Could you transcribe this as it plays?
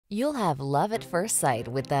You'll have love at first sight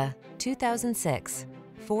with the 2006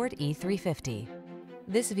 Ford E-350.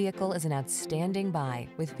 This vehicle is an outstanding buy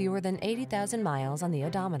with fewer than 80,000 miles on the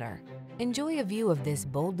odometer. Enjoy a view of this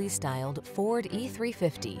boldly styled Ford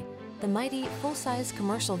E-350, the mighty full-size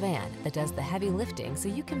commercial van that does the heavy lifting so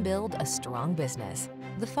you can build a strong business.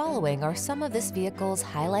 The following are some of this vehicle's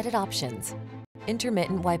highlighted options: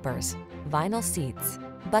 intermittent wipers, vinyl seats,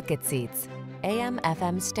 bucket seats,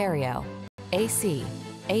 AM/FM stereo, AC,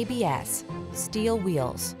 ABS, steel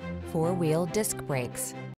wheels, four-wheel disc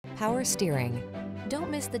brakes, power steering. Don't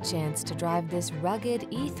miss the chance to drive this rugged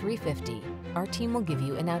E-350. Our team will give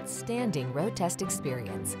you an outstanding road test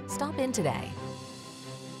experience. Stop in today.